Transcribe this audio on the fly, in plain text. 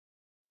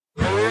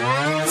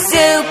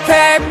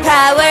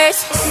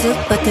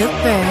super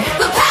duper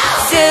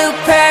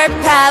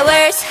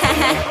superpowers.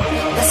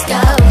 Let's go.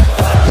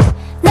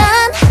 난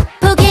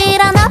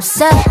포기란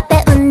없어,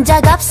 배운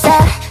적 없어.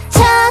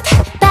 첫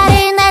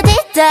발을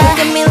내딛어. Look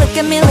at me, look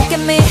at me, look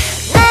at me.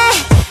 내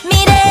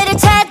미래를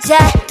찾아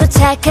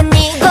도착한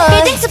이곳.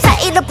 빌딩 숲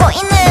사이로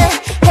보이는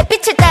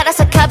햇빛을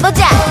따라서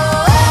가보자.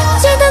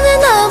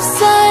 절단은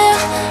없어요,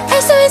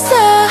 할 수 있어.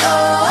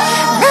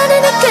 나를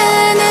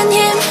이끄는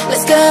힘.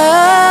 Let's go.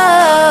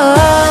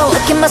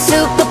 Look at my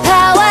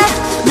superpower.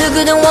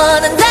 누구든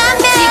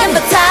원한다면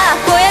지금부터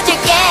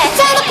보여줄게.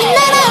 저 높이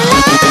날아올라.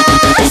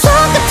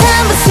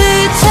 손끝한번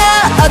스쳐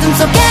어둠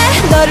속에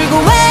너를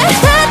구해.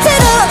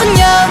 다채로운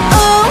영웅.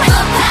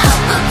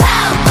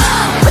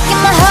 Look at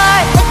my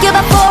heart, look at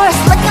my force.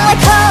 Looking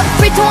like hope,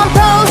 free to one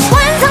pose.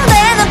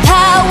 완성되는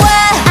power.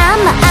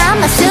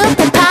 I'm a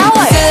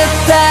superpower.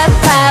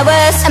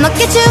 Superpowers. I'ma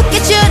get you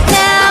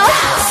now.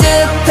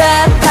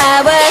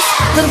 Superpowers.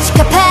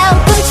 끔찍한 power,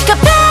 끔찍한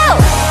power.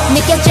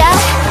 느껴져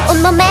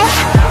온몸에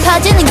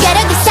퍼지는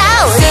괴력이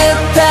싸우.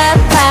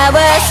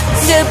 Superpowers.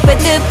 Super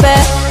duper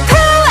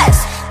powers.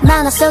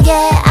 만화 속의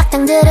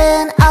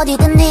악당들은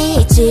어디든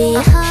있지.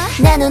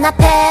 내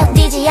눈앞에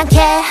띄지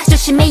않게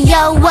조심해,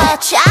 yo,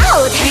 watch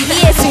out.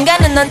 위기의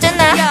순간은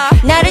언제나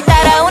나를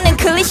따라오는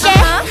클리셰.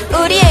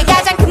 우리의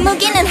가장 큰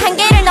무기는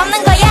한계를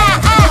넘는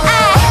거야.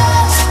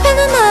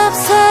 실패는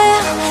없어요,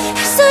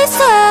 할 수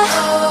있어.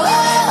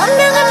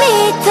 운명을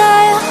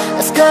믿어요.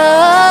 Let's go.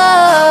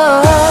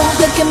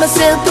 Look at my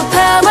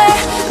superpower.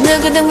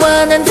 누구든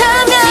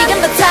원한다면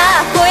지금부터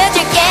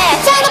보여줄게.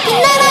 저 높이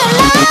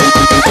날아올라.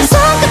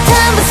 손끝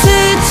한번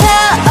스쳐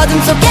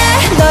어둠 속에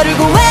너를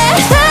구해.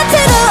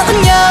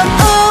 다채로운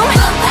영웅.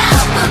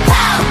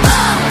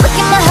 Look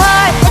at my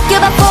heart, look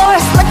at my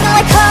force. Looking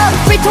like hope,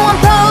 free to one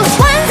pose.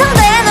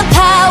 완성되는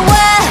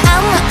power.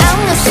 I'm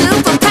a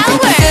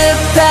superpower.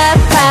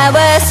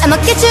 Superpowers. I'ma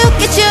get you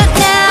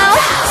now.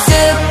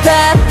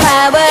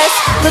 Superpowers.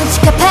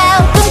 끔찍한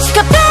power,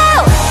 끔찍한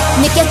power.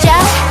 느껴져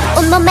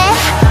온몸에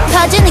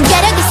퍼지는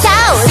괴력이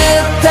싸우.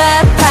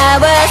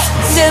 Superpowers.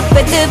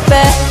 Super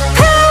duper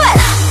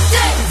powers.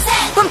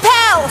 Boom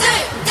pow.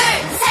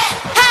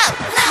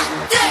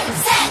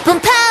 Boom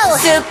pow.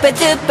 Super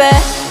duper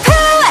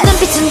powers.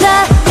 눈빛은 더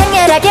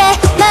강렬하게,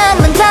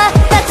 마음은 더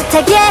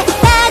따뜻하게.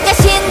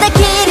 나가신다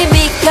길을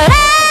비켜라.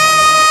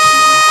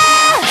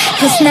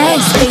 Who's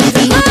next,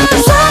 baby?